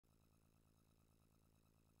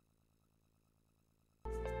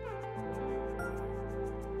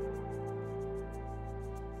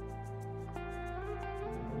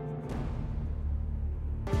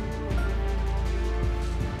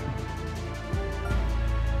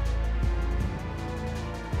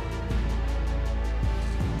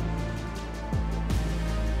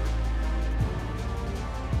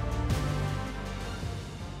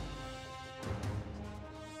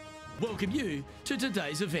welcome you to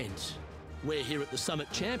today's event. We're here at the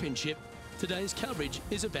Summit Championship. Today's coverage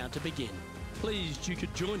is about to begin. Pleased you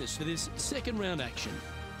could join us for this second round action.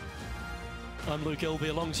 I'm Luke Elby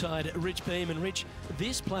alongside Rich Beam. And Rich,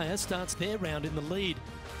 this player starts their round in the lead.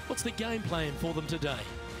 What's the game plan for them today?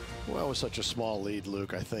 Well, with such a small lead,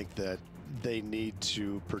 Luke, I think that they need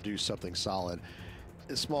to produce something solid.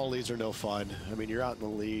 Small leads are no fun. I mean, you're out in the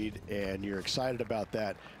lead and you're excited about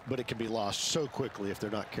that, but it can be lost so quickly if they're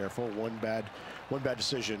not careful. One bad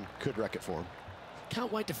decision could wreck it for them.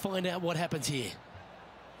 Can't wait to find out what happens here.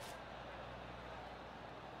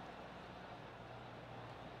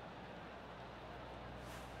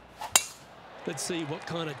 Let's see what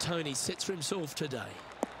kind of tone he sets for himself today.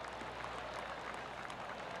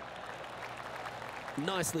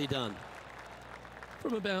 Nicely done.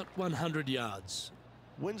 From about 100 yards.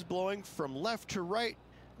 Wind's blowing from left to right.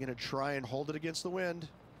 Going to try and hold it against the wind.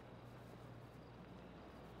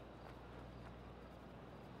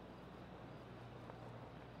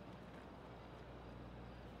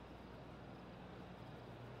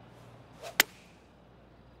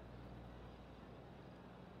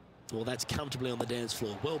 Well, that's comfortably on the dance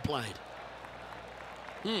floor. Well played.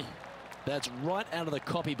 That's right out of the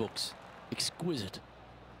copybooks. Exquisite.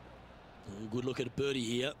 Good look at a birdie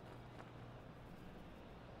here.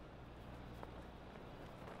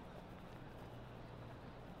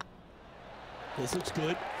 This looks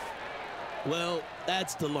good. Well,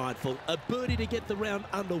 that's delightful. A birdie to get the round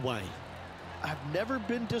underway. I've never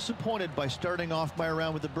been disappointed by starting off my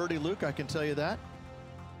round with a birdie, Luke, I can tell you that.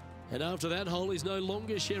 And after that hole, he's no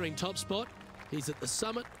longer sharing top spot. He's at the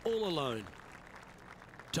summit all alone.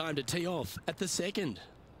 Time to tee off at the second.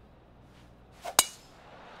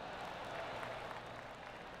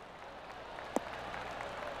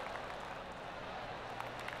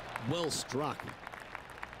 Well struck.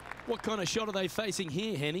 What kind of shot are they facing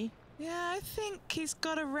here, Henny? Yeah, I think he's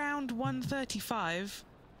got around 135.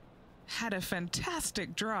 Had a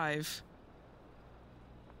fantastic drive.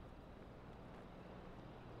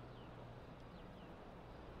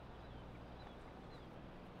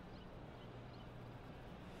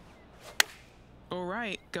 All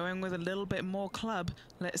right, going with a little bit more club.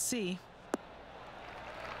 Let's see.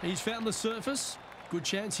 He's found the surface. Good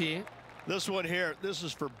chance here. This one here, this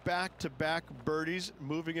is for back-to-back birdies,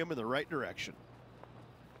 moving him in the right direction.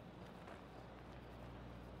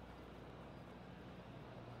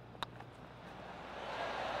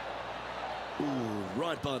 Ooh,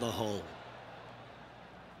 right by the hole.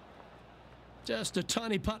 Just a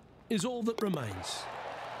tiny putt is all that remains.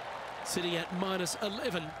 Sitting at minus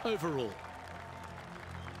 11 overall.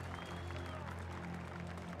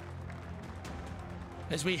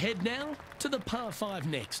 As we head now to the par 5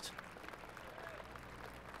 next.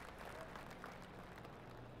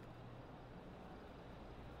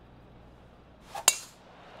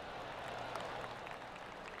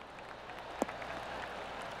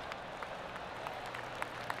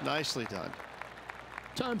 Nicely done.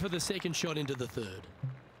 Time for the second shot into the third.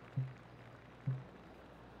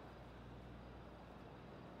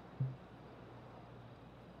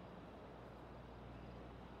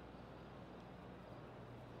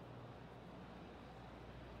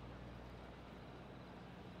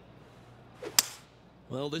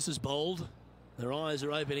 Well, this is bold. Their eyes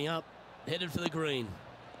are opening up, headed for the green.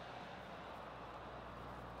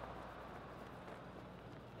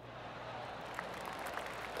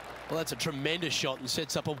 Well, that's a tremendous shot and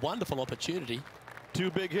sets up a wonderful opportunity. Two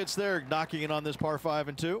big hits there, knocking in on this par 5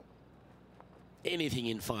 and 2. Anything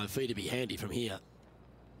in 5 feet to be handy from here.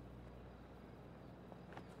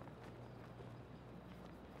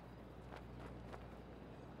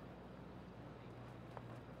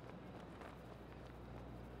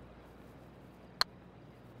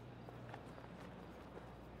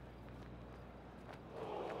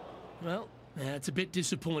 Well, that's a bit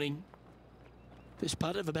disappointing. This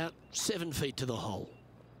putt of about 7 feet to the hole.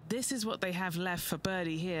 This is what they have left for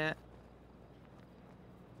birdie here.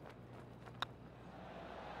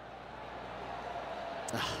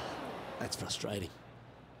 That's frustrating.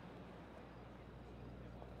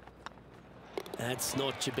 That's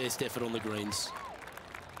not your best effort on the greens.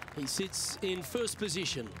 He sits in first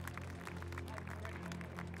position.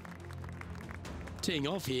 Teeing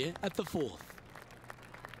off here at the 4th.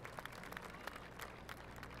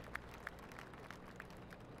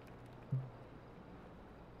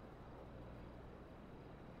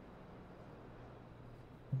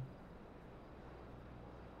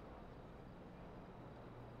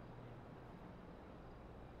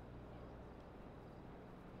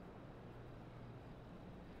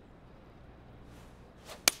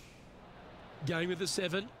 Going with the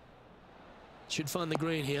 7. Should find the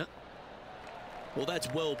green here. Well,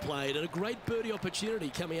 that's well played and a great birdie opportunity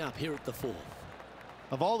coming up here at the 4th.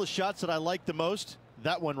 Of all the shots that I like the most,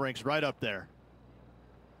 that one ranks right up there.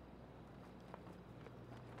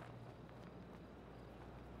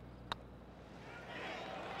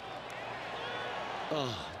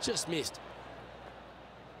 Oh, just missed.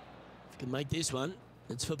 If you can make this one,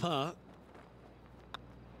 it's for par.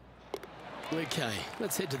 Okay,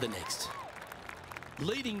 let's head to the next.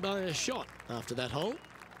 Leading by a shot after that hole.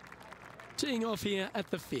 Teeing off here at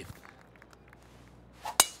the 5th.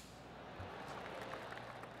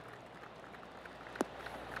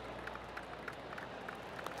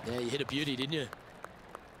 Yeah, you hit a beauty, didn't you?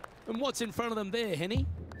 And what's in front of them there, Henny?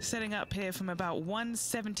 Setting up here from about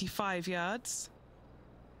 175 yards.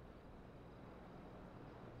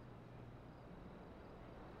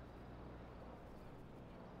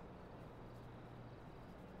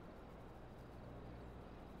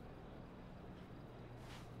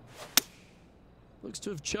 Looks to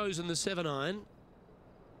have chosen the 7-iron.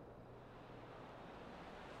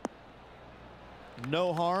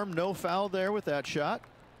 No harm, no foul there with that shot.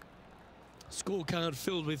 Scorecard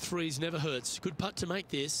filled with threes never hurts. Good putt to make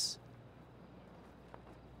this.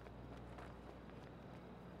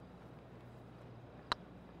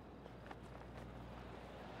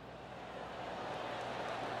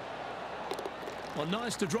 Well,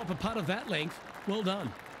 nice to drop a putt of that length. Well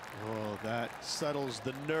done. Oh, that settles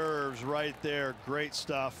the nerves right there. Great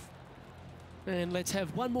stuff. And let's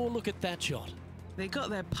have one more look at that shot. They got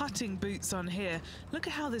their putting boots on here. Look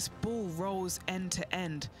at how this ball rolls end to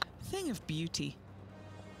end. Thing of beauty.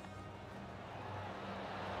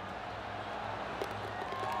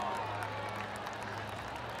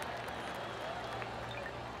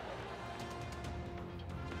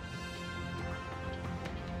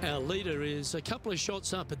 Our leader is a couple of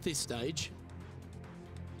shots up at this stage.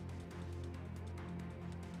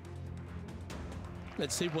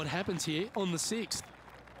 Let's see what happens here on the 6th.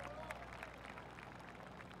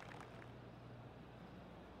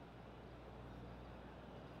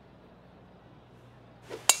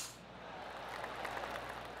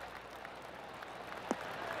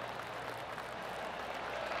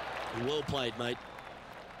 Well played, mate.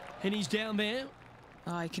 And he's down there.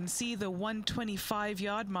 I can see the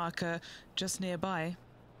 125-yard marker just nearby.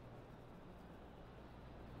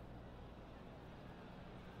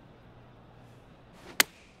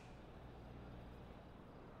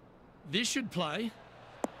 This should play.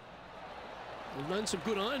 I've known some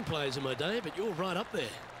good iron players in my day, but you're right up there.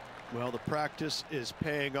 Well, the practice is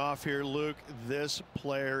paying off here, Luke. This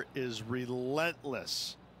player is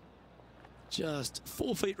relentless. Just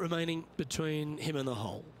 4 feet remaining between him and the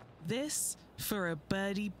hole. This for a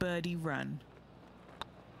birdie run.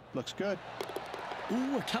 Looks good.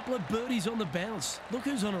 Ooh, a couple of birdies on the bounce. Look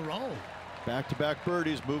who's on a roll. Back-to-back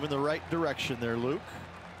birdies, moving the right direction there, Luke.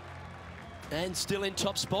 And still in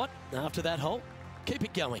top spot after that hole. Keep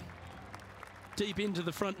it going. Deep into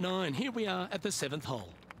the front 9. Here we are at the 7th hole.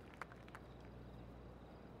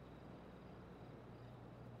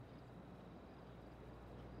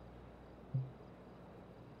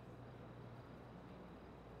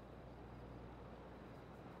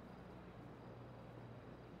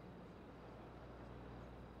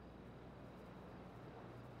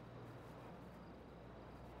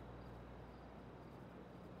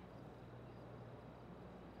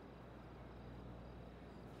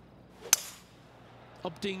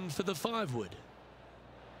 Opting for the 5-wood.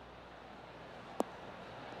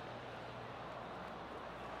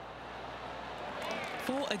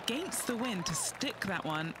 Four against the wind to stick that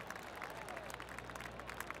one.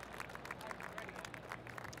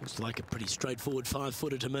 Looks like a pretty straightforward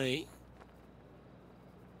 5-footer to me.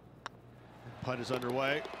 Putt is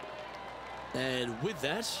underway. And with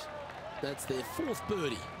that, that's their 4th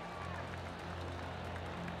birdie.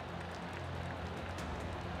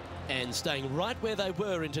 And staying right where they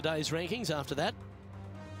were in today's rankings after that,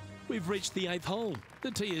 we've reached the 8th hole.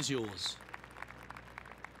 The tee is yours.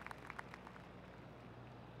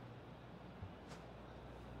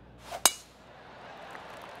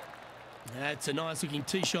 That's a nice looking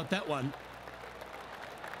tee shot, that one.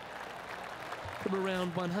 From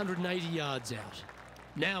around 180 yards out.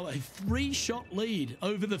 Now a 3-shot lead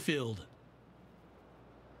over the field.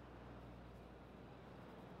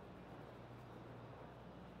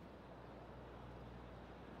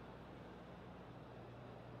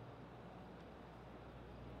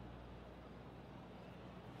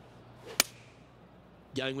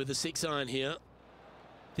 Going with the 6-iron here.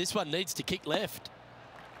 This one needs to kick left.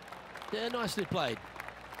 Yeah, nicely played.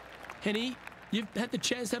 Henny, you've had the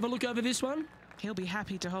chance to have a look over this one? He'll be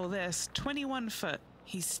happy to hold this. 21 foot.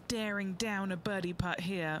 He's staring down a birdie putt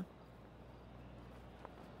here.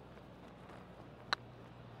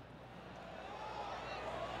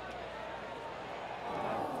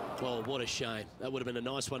 Oh, what a shame. That would have been a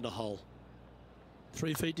nice one to hole.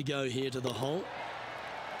 3 feet to go here to the hole.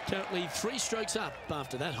 Currently 3 strokes up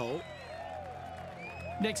after that hole.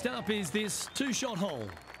 Next up is this 2-shot hole.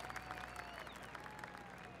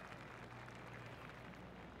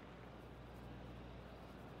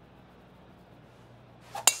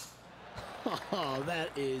 Oh, that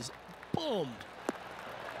is bombed.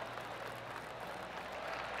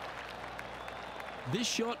 This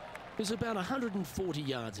shot is about 140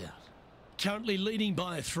 yards out. Currently leading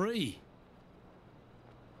by 3.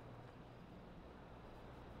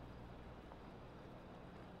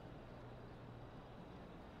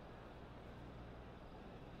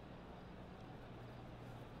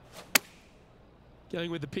 Going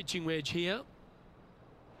with the pitching wedge here.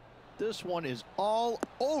 This one is all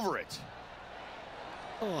over it.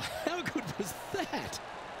 Oh, how good was that?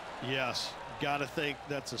 Yes, gotta think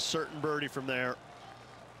that's a certain birdie from there.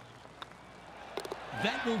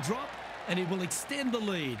 That will drop, and it will extend the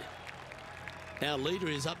lead. Our leader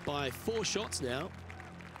is up by 4 shots now.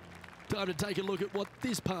 Time to take a look at what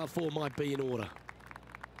this par 4 might be in order.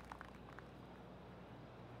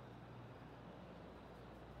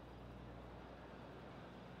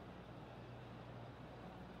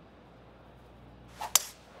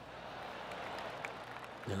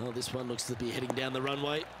 Now this one looks to be heading down the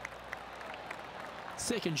runway.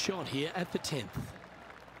 Second shot here at the 10th.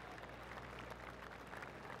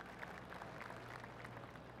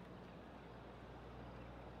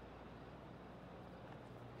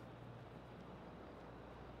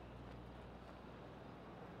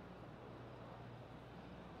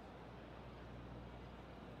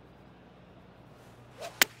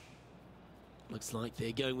 Looks like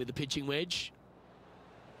they're going with the pitching wedge.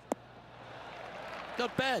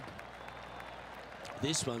 Not bad.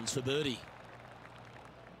 This one's for birdie.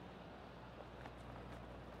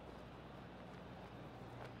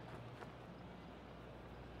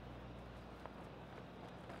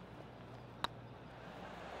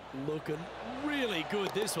 Looking really good,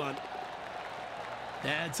 this one.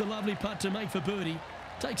 That's a lovely putt to make for birdie.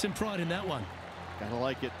 Take some pride in that one. Gotta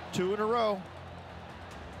like it. 2 in a row.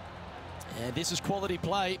 And this is quality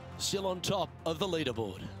play, still on top of the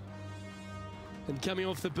leaderboard. And coming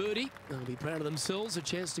off the birdie, they'll be proud of themselves, a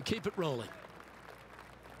chance to keep it rolling.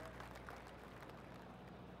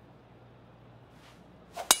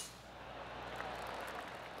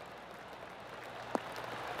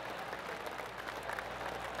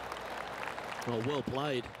 Oh, well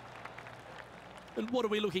played. And what are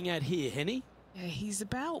we looking at here, Henny? Yeah, he's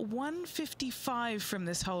about 155 from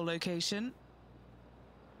this hole location.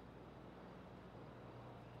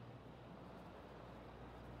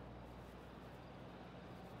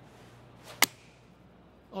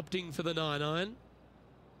 Opting for the 9-iron.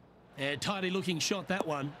 And tidy looking shot, that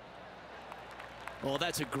one. Oh,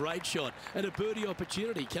 that's a great shot. And a birdie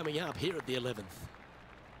opportunity coming up here at the 11th.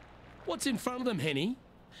 What's in front of them, Henny?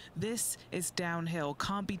 This is downhill.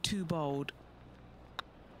 Can't be too bold.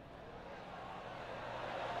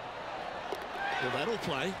 Well, that'll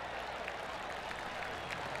play.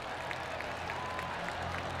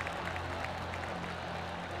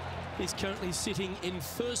 He's currently sitting in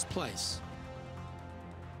first place.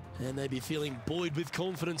 And they'd be feeling buoyed with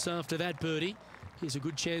confidence after that birdie. Here's a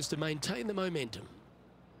good chance to maintain the momentum.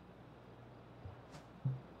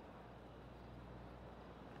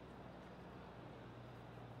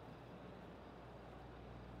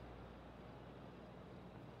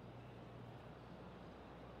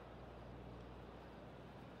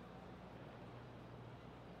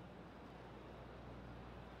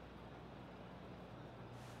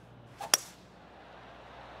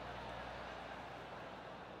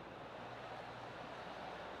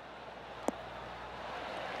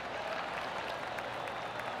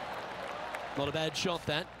 Not a bad shot,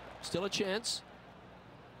 that. Still a chance.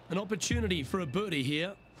 An opportunity for a birdie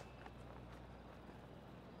here.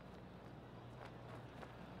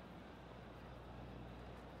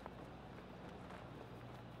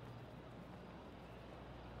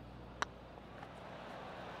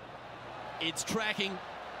 It's tracking.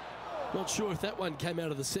 Not sure if that one came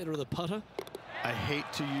out of the center of the putter. I hate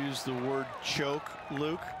to use the word choke,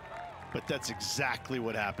 Luke, but that's exactly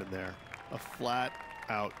what happened there. A flat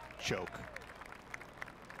out choke.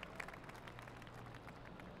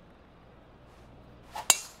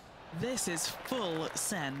 This is full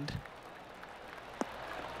send.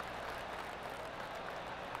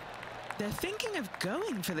 They're thinking of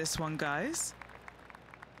going for this one, guys.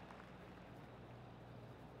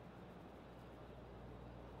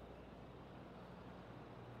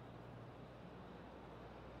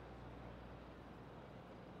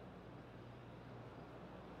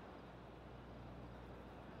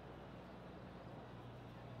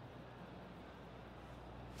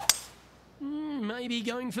 maybe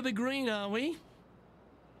going for the green, are we?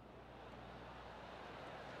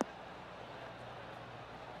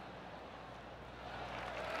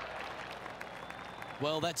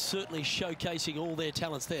 Well, that's certainly showcasing all their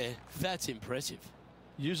talents there. That's impressive.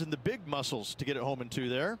 Using the big muscles to get it home in 2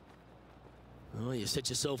 there. Oh, you set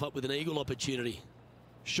yourself up with an eagle opportunity.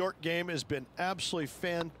 Short game has been absolutely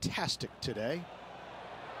fantastic today.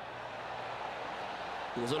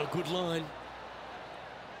 It was on a good line.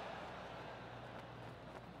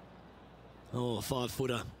 Oh, a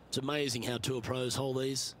 5-footer. It's amazing how tour pros hold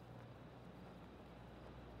these.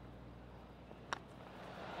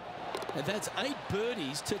 And that's 8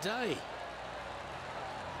 birdies today.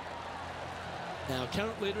 Our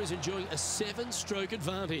current leader is enjoying a 7-stroke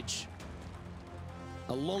advantage.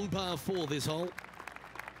 A long par 4 this hole.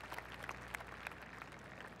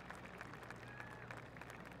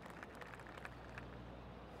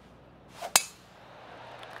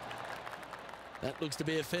 That looks to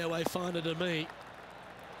be a fairway finder to me.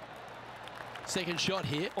 Second shot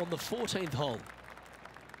here on the 14th hole.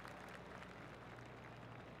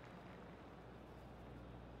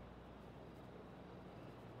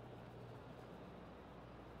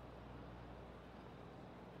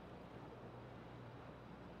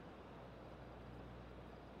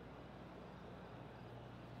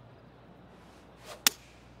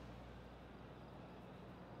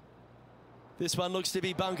 This one looks to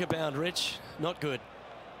be bunker bound, Rich. Not good.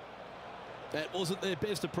 That wasn't their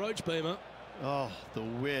best approach, Beamer. Oh, the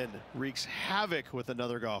wind wreaks havoc with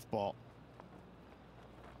another golf ball.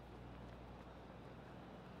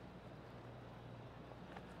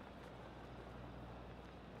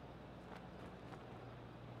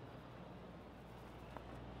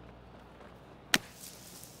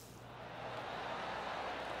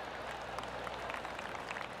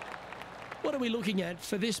 What are we looking at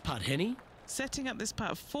for this putt, Henny? Setting up this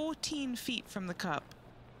putt 14 feet from the cup.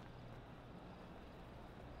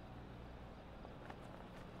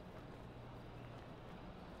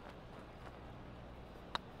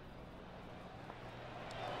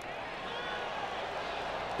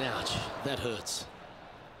 Ouch, that hurts.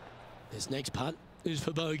 This next putt is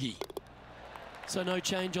for bogey. So no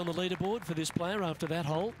change on the leaderboard for this player after that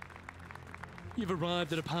hole. You've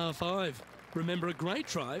arrived at a par 5. Remember, a great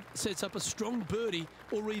drive sets up a strong birdie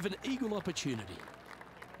or even eagle opportunity.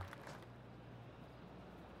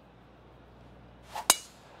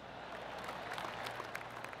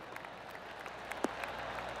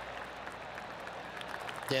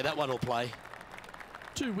 Yeah, that one will play.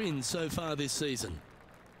 2 wins so far this season.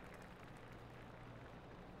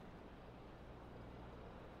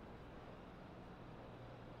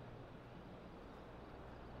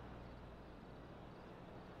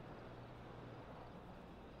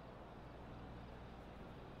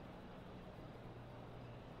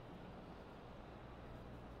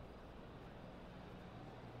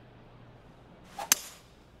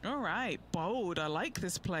 All right, bold. I like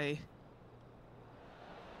this play.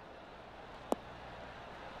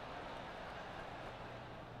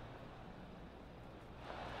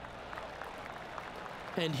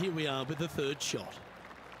 And here we are with the 3rd shot.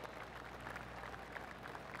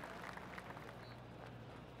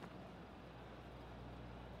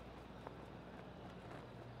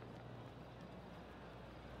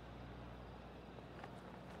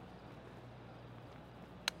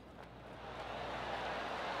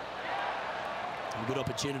 A good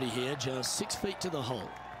opportunity here, just 6 feet to the hole.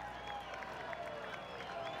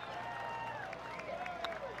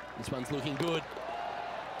 This one's looking good.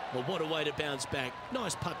 Well, what a way to bounce back.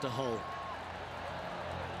 Nice putt to hole.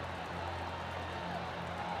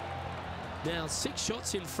 Now 6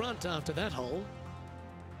 shots in front after that hole.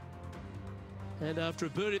 And after a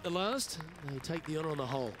birdie at the last, they take the honour on the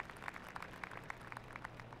hole.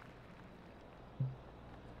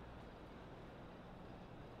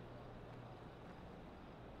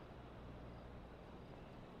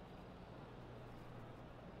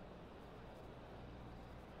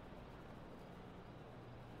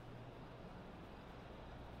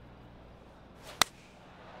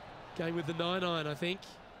 Going with the 9-iron, I think.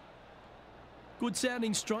 Good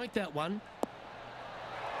sounding strike, that one.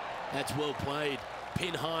 That's well played.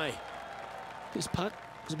 Pin high. This putt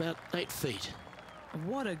is about 8 feet.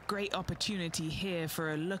 What a great opportunity here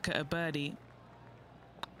for a look at a birdie.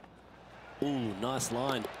 Ooh, nice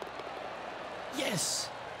line. Yes,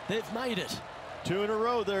 they've made it. 2 in a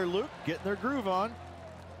row there, Luke, getting their groove on.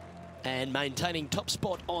 And maintaining top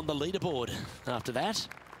spot on the leaderboard after that.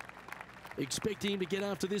 Expecting him to get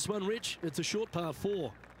after this one, Rich. It's a short par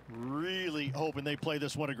 4. Really hoping they play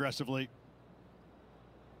this one aggressively.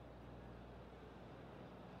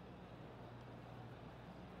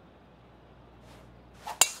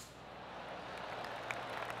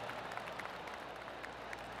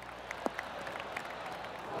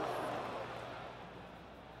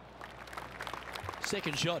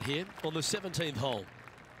 second shot here on the 17th hole.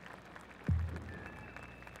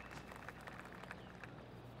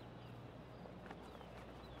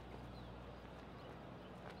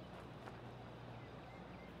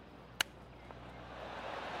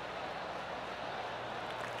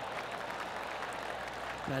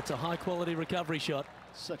 That's a high-quality recovery shot.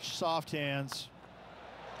 Such soft hands.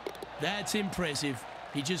 That's impressive.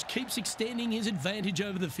 He just keeps extending his advantage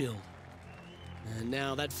over the field. And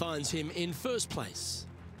now that finds him in first place.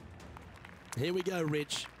 Here we go,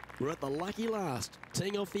 Rich. We're at the lucky last,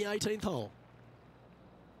 teeing off the 18th hole.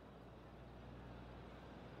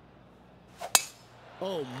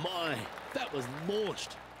 Oh my, that was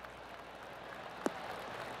launched.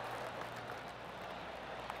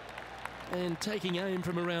 And taking aim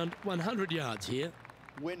from around 100 yards here.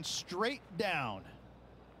 Went straight down.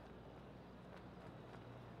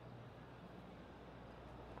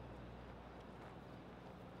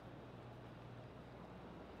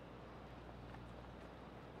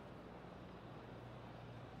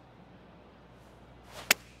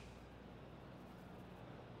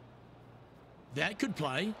 That could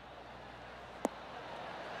play.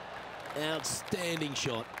 Outstanding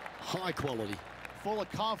shot. High quality. Full of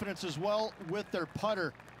confidence as well with their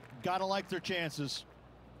putter. Gotta like their chances.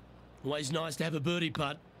 Always nice to have a birdie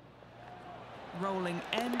putt. Rolling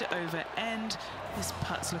end over end. This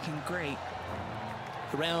putt's looking great.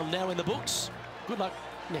 The round now in the books. Good luck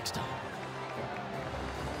next time.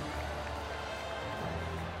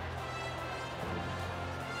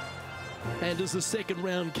 And as the second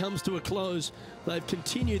round comes to a close, they've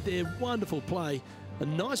continued their wonderful play. A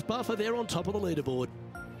nice buffer there on top of the leaderboard.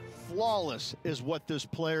 Flawless is what this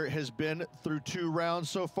player has been through 2 rounds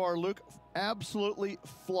so far, Luke. Absolutely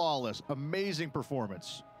flawless. Amazing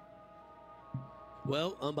performance.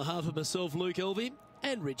 Well, on behalf of myself, Luke Elvey,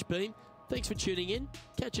 and Rich Beam, thanks for tuning in.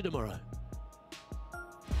 Catch you tomorrow.